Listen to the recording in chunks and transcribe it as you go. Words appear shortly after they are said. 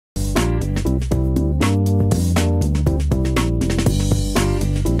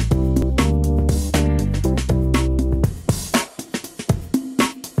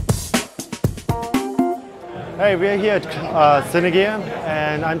Hey, we're here at Cine Gear,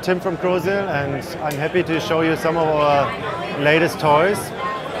 and I'm Tim from Chrosziel, and I'm happy to show you some of our latest toys.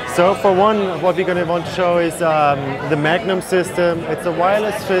 So for one, what we're going to want to show is the MagNum system. It's a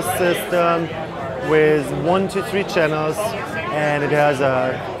wireless fist system with 1 to 3 channels, and it has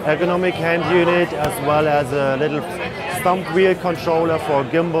an ergonomic hand unit as well as a little thumb wheel controller for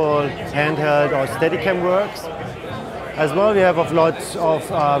gimbal, handheld or Steadicam works. As well, we have a lot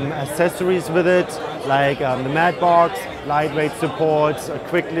of accessories with it, like the MatteBox, lightweight supports, a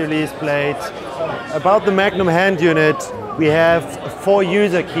quick release plate. About the MagNum hand unit, we have 4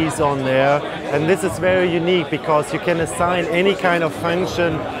 user keys on there, and this is very unique because you can assign any kind of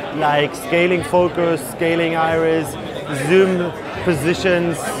function like scaling focus, scaling iris, zoom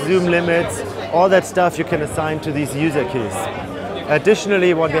positions, zoom limits, all that stuff you can assign to these user keys.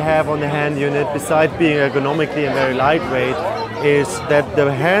 Additionally, what we have on the hand unit, besides being ergonomically and very lightweight, is that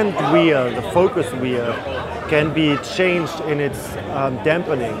the hand wheel, the focus wheel, can be changed in its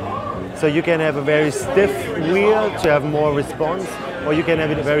dampening. So you can have a very stiff wheel to have more response, or you can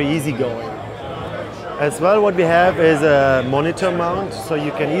have it very easygoing. As well, what we have is a monitor mount, so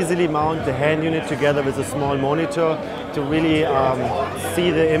you can easily mount the hand unit together with a small monitor to really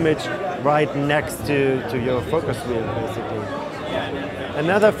see the image right next to your focus wheel, basically.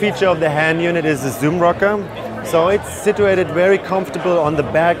 Another feature of the hand unit is the zoom rocker. So it's situated very comfortable on the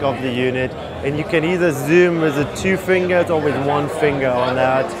back of the unit, and you can either zoom with the 2 fingers or with 1 finger on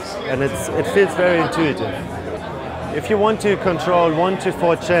that, and it feels very intuitive. If you want to control 1 to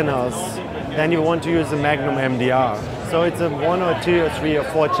 4 channels, then you want to use the MagNum MDR. So it's a 1 or 2 or 3 or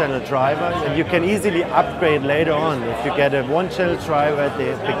 4 channel driver, and you can easily upgrade later on. If you get a 1 channel driver at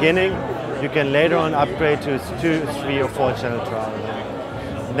the beginning, you can later on upgrade to a 2, 3 or 4 channel driver.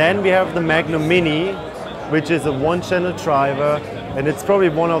 Then we have the MagNum Mini, which is a 1 channel driver, and it's probably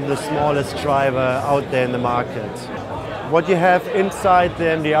one of the smallest driver out there in the market. What you have inside the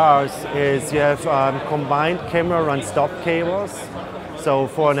MDRs is you have combined camera run stop cables. So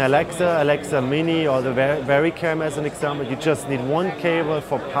for an Alexa Mini or the VariCam as an example, you just need 1 cable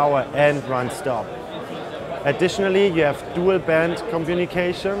for power and run stop. Additionally, you have dual band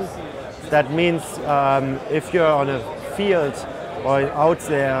communication. That means if you're on a field or out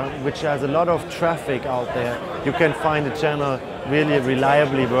there which has a lot of traffic out there, you can find a channel really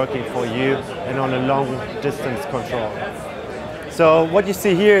reliably working for you and on a long distance control. So what you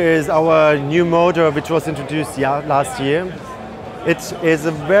see here is our new motor, which was introduced last year. It is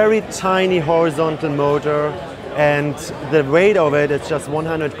a very tiny horizontal motor, and the weight of it is just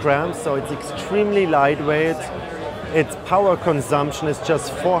 100 grams, so it's extremely lightweight. Its power consumption is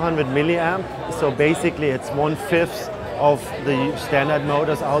just 400 milliamp, so basically it's 1/5 of the standard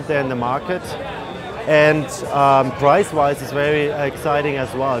motors out there in the market. And price-wise, it's very exciting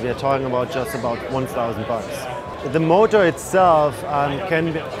as well. We are talking about just about 1,000 bucks. The motor itself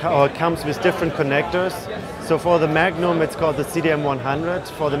comes with different connectors. So for the MagNum, it's called the CDM 100.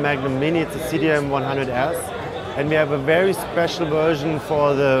 For the MagNum Mini, it's the CDM 100S. And we have a very special version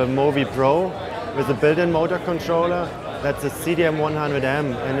for the Movi Pro with a built-in motor controller. That's a CDM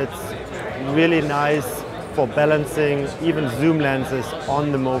 100M, and it's really nice for balancing even zoom lenses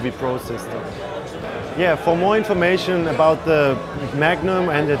on the Movi Pro system. Yeah, for more information about the MagNum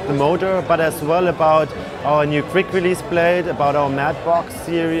and the motor, but as well about our new quick release plate, about our MatteBox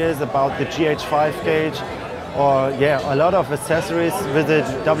series, about the GH5 gauge, or a lot of accessories, visit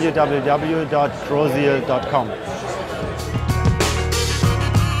www.chrosziel.com.